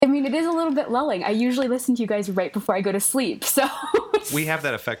I mean, it is a little bit lulling. I usually listen to you guys right before I go to sleep, so. We have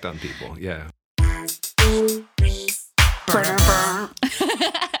that effect on people, yeah.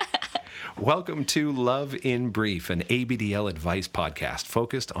 Welcome to Love in Brief, an ABDL advice podcast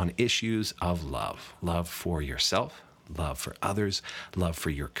focused on issues of love. Love for yourself, love for others, love for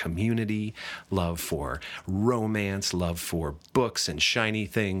your community, love for romance, love for books and shiny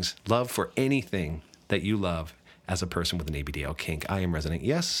things, love for anything that you love as a person with an ABDL kink. I am Resident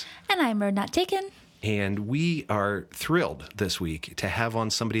Yes. And I'm Road Not Taken. And we are thrilled this week to have on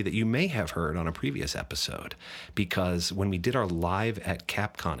somebody that you may have heard on a previous episode, because when we did our live at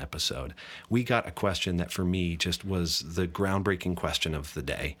Capcom episode, we got a question that for me just was the groundbreaking question of the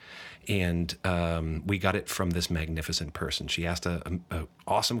day. And we got it from this magnificent person. She asked an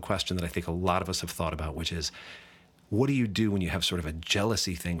awesome question that I think a lot of us have thought about, which is, what do you do when you have sort of a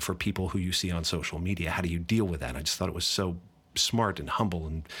jealousy thing for people who you see on social media? How do you deal with that? And I just thought it was so smart and humble.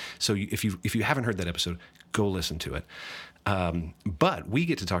 And so if you haven't heard that episode, go listen to it. But we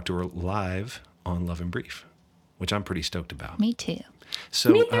get to talk to her live on Love in Brief, which I'm pretty stoked about. Me too. So,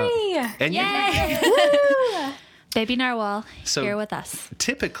 Me three! And Yay! Woo! Baby Narwhal So- here with us.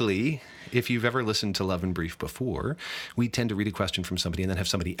 typically, if you've ever listened to Love in Brief before, we tend to read a question from somebody and then have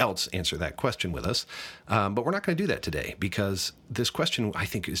somebody else answer that question with us. But we're not going to do that today, because this question, I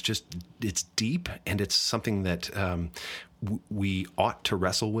think, is just, it's deep, and it's something that we ought to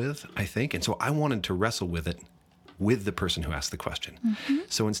wrestle with, I think. And so I wanted to wrestle with it with the person who asked the question. Mm-hmm.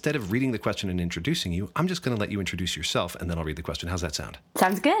 So instead of reading the question and introducing you, I'm just going to let you introduce yourself, and then I'll read the question. How's that sound?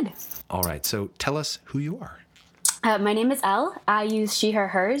 Sounds good. All right. So tell us who you are. My name is Elle. I use she, her,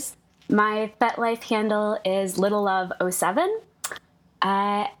 hers. My FetLife handle is LittleLove07.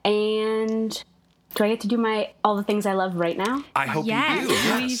 And do I get to do all the things I love right now? I hope Yes, you do.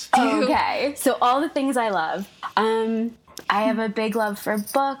 Yes. we do. Okay, so all the things I love. I have a big love for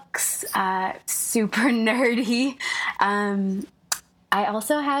books, super nerdy. I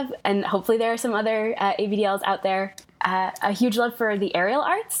also have, and hopefully there are some other ABDLs out there, a huge love for the aerial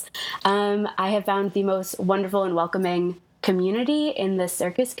arts. I have found the most wonderful and welcoming community in the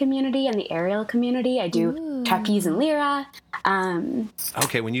circus community and the aerial community. I do trapeze and lyra.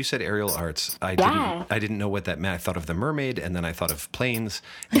 Okay, when you said aerial arts, I didn't know what that meant. I thought of the mermaid, and then I thought of planes.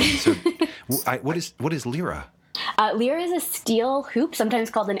 And so, what is lyra? Lyra is a steel hoop, sometimes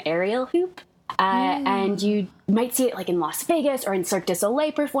called an aerial hoop. And you might see it like in Las Vegas or in Cirque du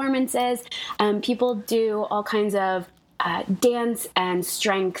Soleil performances. People do all kinds of dance and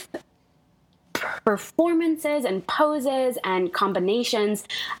strength performances and poses and combinations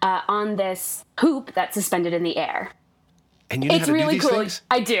on this hoop that's suspended in the air. And you know It's how to really do these cool. things?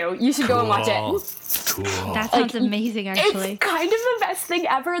 I do. You should go and watch it. Cool. That sounds amazing, actually. It's kind of the best thing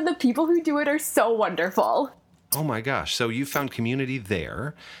ever, and the people who do it are so wonderful. Oh my gosh! So you found community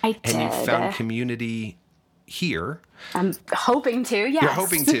there, I and you did. found community here. I'm hoping to, yes. You're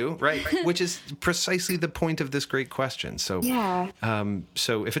hoping to, right? Which is precisely the point of this great question. So, Yeah.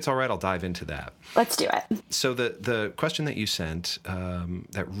 So if it's all right, I'll dive into that. Let's do it. So the question that you sent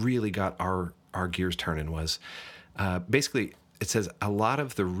that really got our gears turning was basically, it says a lot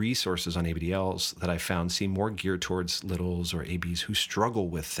of the resources on ABDLs that I found seem more geared towards littles or ABs who struggle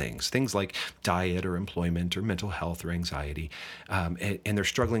with things like diet or employment or mental health or anxiety, and they're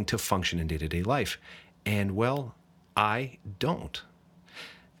struggling to function in day-to-day life. And well, I don't.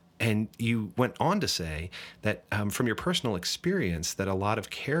 And you went on to say that from your personal experience that a lot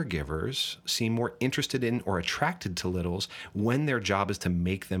of caregivers seem more interested in or attracted to littles when their job is to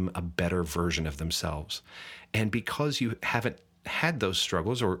make them a better version of themselves. And because you haven't had those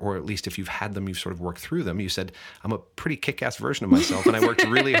struggles, or at least if you've had them, you've sort of worked through them. You said, I'm a pretty kick-ass version of myself, and I worked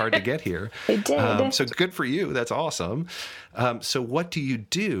really hard to get here. I did. So good for you. That's awesome. So what do you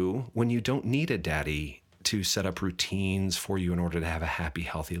do when you don't need a daddy to set up routines for you in order to have a happy,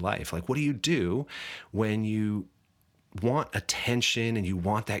 healthy life? Like, what do you do when you want attention and you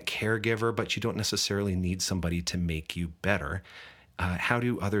want that caregiver, but you don't necessarily need somebody to make you better? How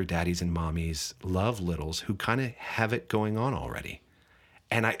do other daddies and mommies love littles who kind of have it going on already?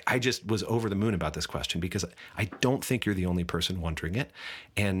 And I just was over the moon about this question, because I don't think you're the only person wondering it.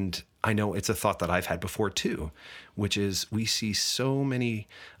 And I know it's a thought that I've had before too, which is we see so many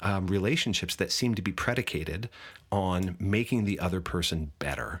relationships that seem to be predicated on making the other person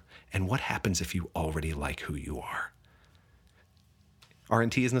better. And what happens if you already like who you are?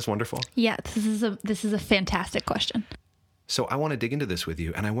 R&T, isn't this wonderful? Yeah, this is a fantastic question. So I want to dig into this with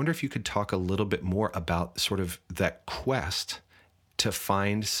you. And I wonder if you could talk a little bit more about sort of that quest to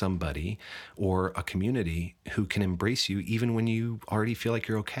find somebody or a community who can embrace you even when you already feel like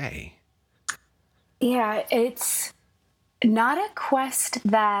you're okay. Yeah, it's not a quest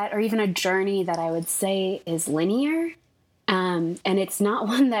that, or even a journey that I would say is linear. And it's not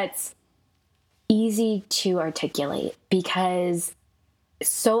one that's easy to articulate, because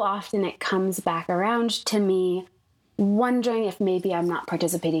so often it comes back around to me wondering if maybe I'm not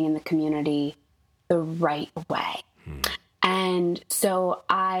participating in the community the right way. And so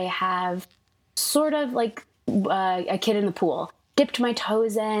I have sort of like a kid in the pool, dipped my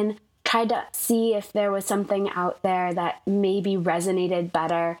toes in, tried to see if there was something out there that maybe resonated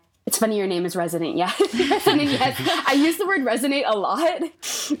better. It's funny your name is Resonant Yes. Resonant Yes. I use the word resonate a lot. Me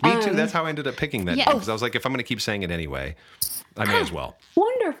too. That's how I ended up picking that, because I was like, if I'm going to keep saying it anyway, I may as well.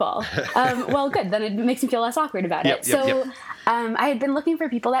 Wonderful. Well, good. Then it makes me feel less awkward about it. So I had been looking for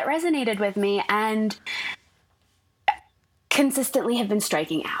people that resonated with me and consistently have been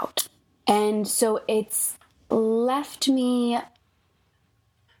striking out. And so it's left me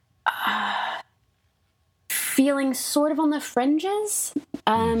feeling sort of on the fringes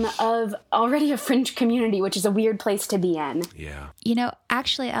of already a fringe community, which is a weird place to be in. Yeah. You know,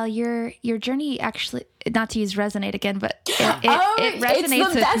 actually, Al, your journey actually, not to use resonate again, but it resonates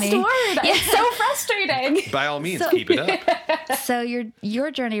it's the best with me. word. Yeah. It's so frustrating. By all means, keep it up. So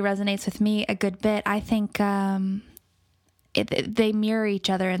your journey resonates with me a good bit. I think they mirror each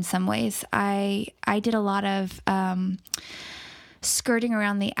other in some ways. I did a lot of skirting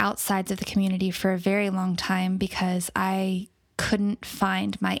around the outsides of the community for a very long time because I couldn't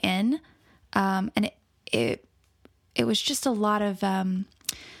find my in, and it was just a lot of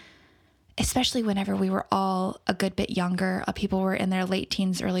especially whenever we were all a good bit younger. People were in their late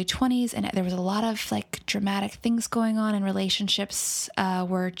teens, early 20s, and there was a lot of like dramatic things going on, and relationships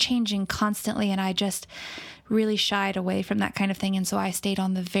were changing constantly, and I just really shied away from that kind of thing. And so I stayed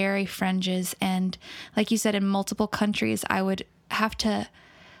on the very fringes, and like you said, in multiple countries, I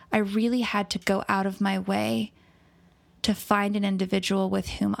really had to go out of my way to find an individual with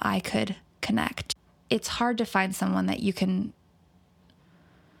whom I could connect. It's hard to find someone that you can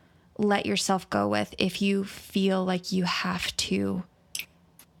let yourself go with if you feel like you have to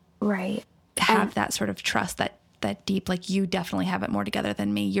have that sort of trust, that deep, like you definitely have it more together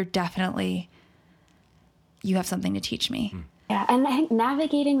than me. You have something to teach me. Yeah, and I think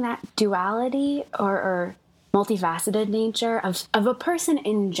navigating that duality or multifaceted nature of a person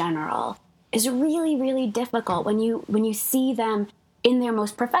in general is really, really difficult when you see them in their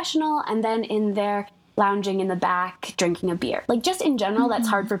most professional and then in their lounging in the back drinking a beer. Like, just in general, that's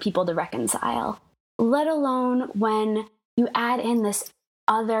hard for people to reconcile, let alone when you add in this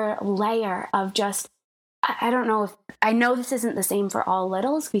other layer of just, I don't know if, I know this isn't the same for all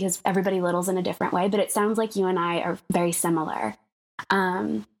littles because everybody littles in a different way, but it sounds like you and I are very similar,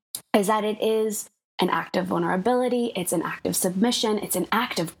 is that it is an act of vulnerability, it's an act of submission, it's an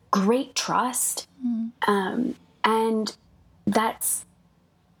act of great trust. And that's,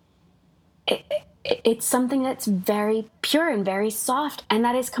 it's something that's very pure and very soft, and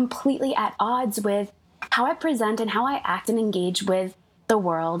that is completely at odds with how I present and how I act and engage with the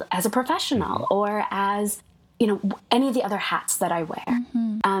world as a professional or as, any of the other hats that I wear.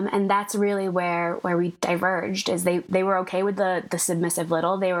 And that's really where we diverged, is they were okay with the submissive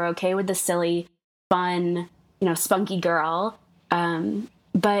little, they were okay with the silly, fun, spunky girl.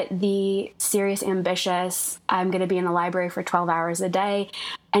 But the serious, ambitious, I'm going to be in the library for 12 hours a day.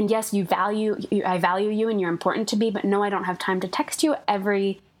 And yes, I value you and you're important to me, but no, I don't have time to text you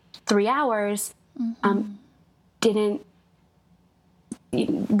every 3 hours.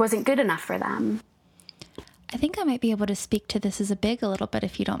 Wasn't good enough for them. I think I might be able to speak to this as a big a little bit,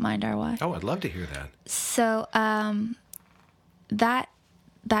 if you don't mind, Arwai. Oh, I'd love to hear that. So that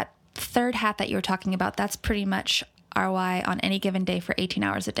third hat that you were talking about, that's pretty much Arwai on any given day for 18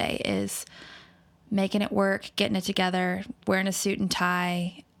 hours a day, is making it work, getting it together, wearing a suit and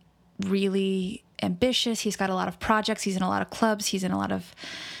tie, really ambitious. He's got a lot of projects. He's in a lot of clubs. He's in a lot of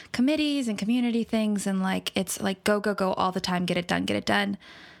committees and community things. And it's like, go, go, go all the time. Get it done, get it done.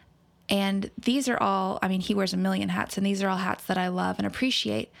 And these are all, he wears a million hats, and these are all hats that I love and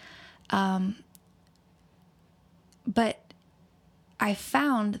appreciate. But I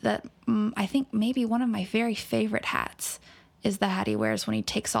found that I think maybe one of my very favorite hats is the hat he wears when he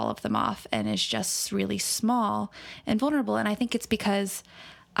takes all of them off and is just really small and vulnerable. And I think it's because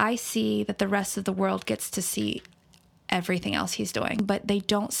I see that the rest of the world gets to see everything else he's doing, but they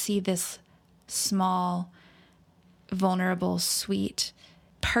don't see this small, vulnerable, sweet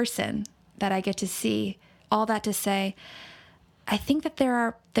person that I get to see. All that to say, I think that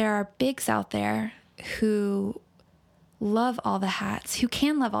there are bigs out there who love all the hats, who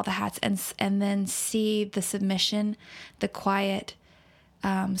can love all the hats, and then see the submission, the quiet,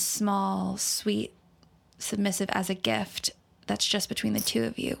 small, sweet submissive as a gift that's just between the two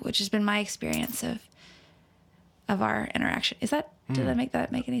of you, which has been my experience of our interaction. Did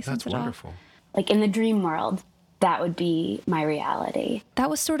that make any sense That's at wonderful. Like in the dream world, that would be my reality. That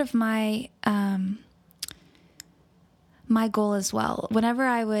was sort of my my goal as well. Whenever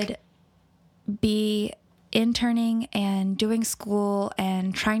I would be interning and doing school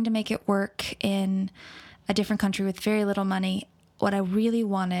and trying to make it work in a different country with very little money, what I really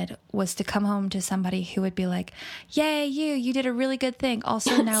wanted was to come home to somebody who would be like, yay, you did a really good thing.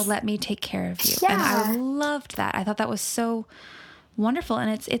 Also, now let me take care of you. Yeah. And I loved that. I thought that was so wonderful.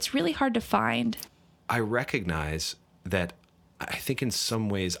 And it's really hard to find. I recognize that I think in some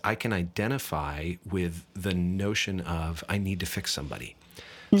ways I can identify with the notion of I need to fix somebody.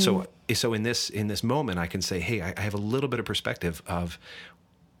 So in this moment, I can say, hey, I have a little bit of perspective of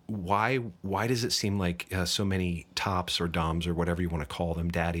why does it seem like so many tops or doms or whatever you want to call them,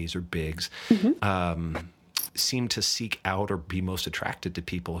 daddies or bigs, seem to seek out or be most attracted to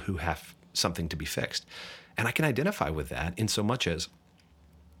people who have something to be fixed. And I can identify with that in so much as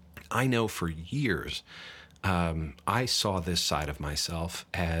I know for years I saw this side of myself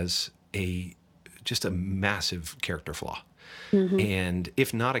as just a massive character flaw. And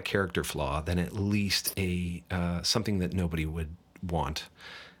if not a character flaw, then at least something that nobody would want.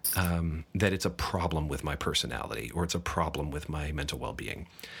 That it's a problem with my personality or it's a problem with my mental well-being.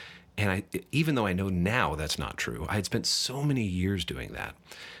 And even though I know now that's not true, I had spent so many years doing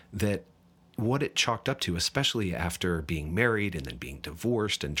that what it chalked up to, especially after being married and then being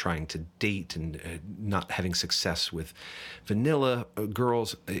divorced and trying to date and not having success with vanilla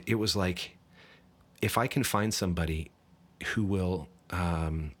girls, it was like, if I can find somebody who will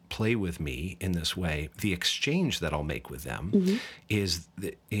play with me in this way, the exchange that I'll make with them is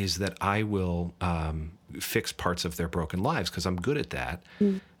that I will fix parts of their broken lives because I'm good at that,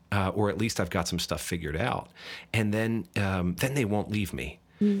 or at least I've got some stuff figured out, and then they won't leave me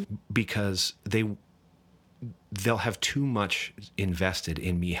because they'll have too much invested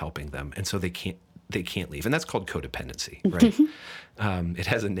in me helping them, and so they can't leave, and that's called codependency, right? It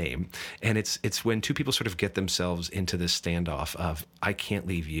has a name, and it's when two people sort of get themselves into this standoff of I can't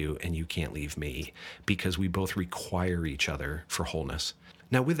leave you and you can't leave me because we both require each other for wholeness.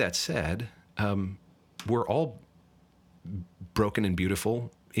 Now, with that said, we're all broken and beautiful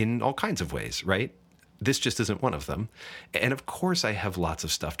in all kinds of ways, right? This just isn't one of them. And of course, I have lots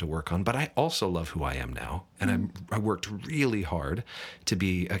of stuff to work on, but I also love who I am now, and I worked really hard to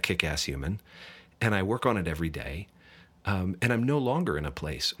be a kick-ass human. And I work on it every day. And I'm no longer in a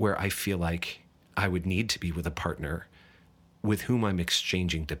place where I feel like I would need to be with a partner with whom I'm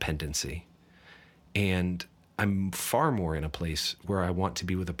exchanging dependency. And I'm far more in a place where I want to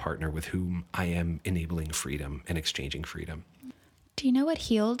be with a partner with whom I am enabling freedom and exchanging freedom. Do you know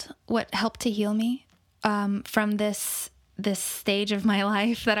what helped to heal me from this stage of my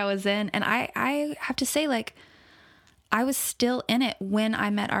life that I was in? And I have to say, like, I was still in it when I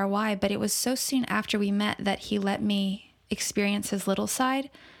met RY, but it was so soon after we met that he let me experience his little side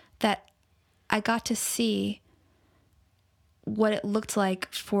that I got to see what it looked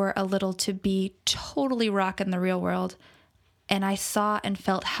like for a little to be totally rock in the real world. And I saw and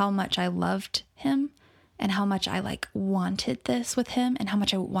felt how much I loved him and how much I wanted this with him and how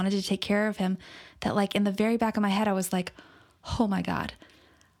much I wanted to take care of him, that in the very back of my head, I was like, oh my God,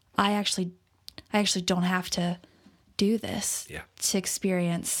 I actually don't have to do this to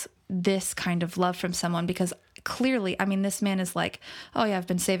experience this kind of love from someone, because clearly, I mean, this man is like, oh yeah, I've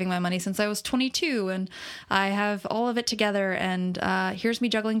been saving my money since I was 22 and I have all of it together, and here's me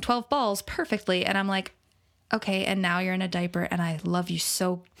juggling 12 balls perfectly. And I'm like, okay, and now you're in a diaper and I love you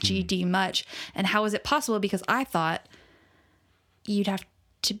so GD much. And how is it possible? Because I thought you'd have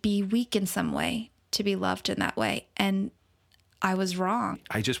to be weak in some way to be loved in that way. And I was wrong.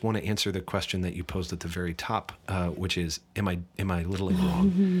 I just want to answer the question that you posed at the very top, which is, am I littling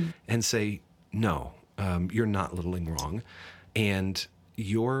wrong? And say, no, you're not littling wrong. And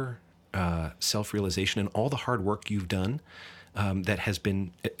your self-realization and all the hard work you've done that has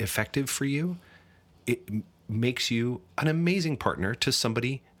been effective for you, it makes you an amazing partner to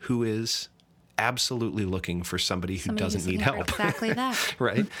somebody who is absolutely looking for somebody who doesn't need help. Exactly that.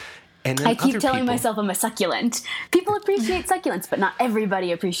 Right? And then I keep telling myself I'm a succulent. People appreciate succulents, but not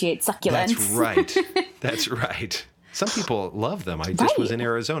everybody appreciates succulents. That's right. That's right. Some people love them. I just was in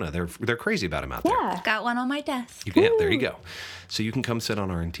Arizona. They're crazy about them out there. I've got one on my desk. There you go. So you can come sit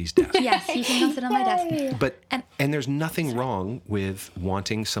on R&T's desk. Yes, you can come sit on my desk. But and there's nothing wrong with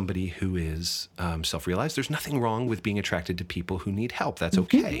wanting somebody who is self-realized. There's nothing wrong with being attracted to people who need help. That's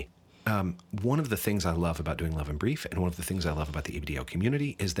okay. one of the things I love about doing Love and Brief, and one of the things I love about the ABDL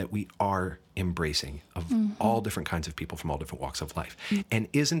community, is that we are embracing of all different kinds of people from all different walks of life. And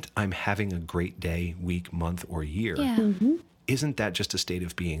isn't I'm having a great day, week, month, or year, isn't that just a state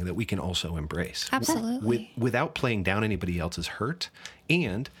of being that we can also embrace? Absolutely. Without playing down anybody else's hurt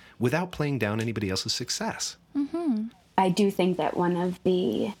and without playing down anybody else's success. I do think that one of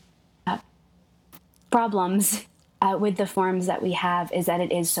the problems with the forums that we have is that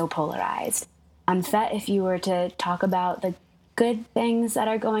it is so polarized. On FET, if you were to talk about the good things that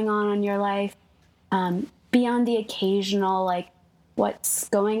are going on in your life, beyond the occasional, like, what's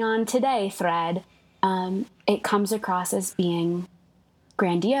going on today thread, it comes across as being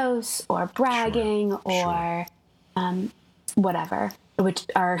grandiose or bragging or whatever, which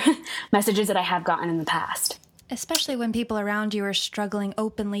are messages that I have gotten in the past. Especially when people around you are struggling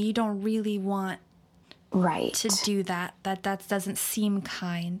openly, you don't really want to do that. That doesn't seem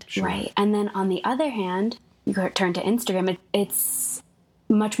kind. Right. And then on the other hand, you turn to Instagram, it's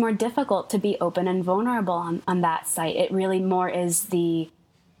much more difficult to be open and vulnerable on that site. It really more is the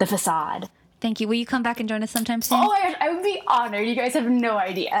facade. Thank you. Will you come back and join us sometime soon? Oh my gosh, I would be honored. You guys have no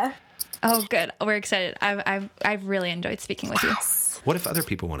idea. Oh, good. We're excited. I've really enjoyed speaking with you. What if other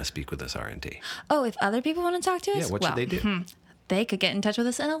people want to speak with us, R&D? Oh, if other people want to talk to us? Yeah, what should they do? They could get in touch with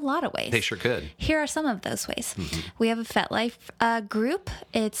us in a lot of ways. They sure could. Here are some of those ways. We have a FetLife group.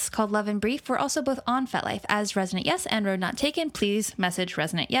 It's called Love and Brief. We're also both on FetLife as Resonant Yes and Road Not Taken. Please message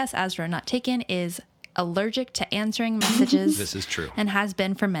Resonant Yes, as Road Not Taken is allergic to answering messages. This is true. And has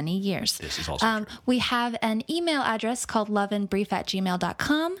been for many years. This is also true. We have an email address called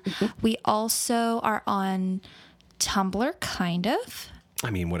loveandbrief@gmail.com. We also are on Tumblr, kind of. I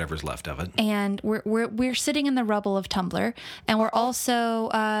mean, whatever's left of it. And we're sitting in the rubble of Tumblr, and we're also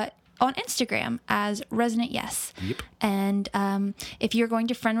on Instagram as Resonant Yes. Yep. And if you're going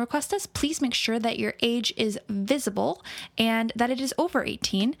to friend request us, please make sure that your age is visible and that it is over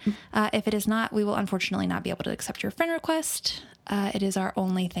 18. If it is not, we will unfortunately not be able to accept your friend request. It is our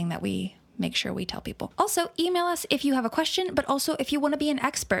only thing that we make sure we tell people. Also, email us if you have a question, but also if you want to be an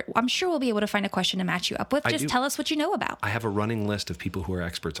expert. I'm sure we'll be able to find a question to match you up with. Just tell us what you know about. I have a running list of people who are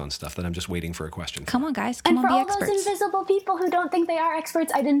experts on stuff that I'm just waiting for a question. Come on, guys. Come on, be experts. And for all those invisible people who don't think they are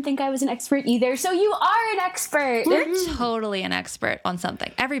experts, I didn't think I was an expert either. So you are an expert. You're totally an expert on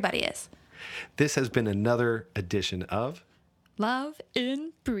something. Everybody is. This has been another edition of Love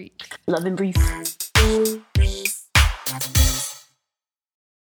in Brief. Love and Brief.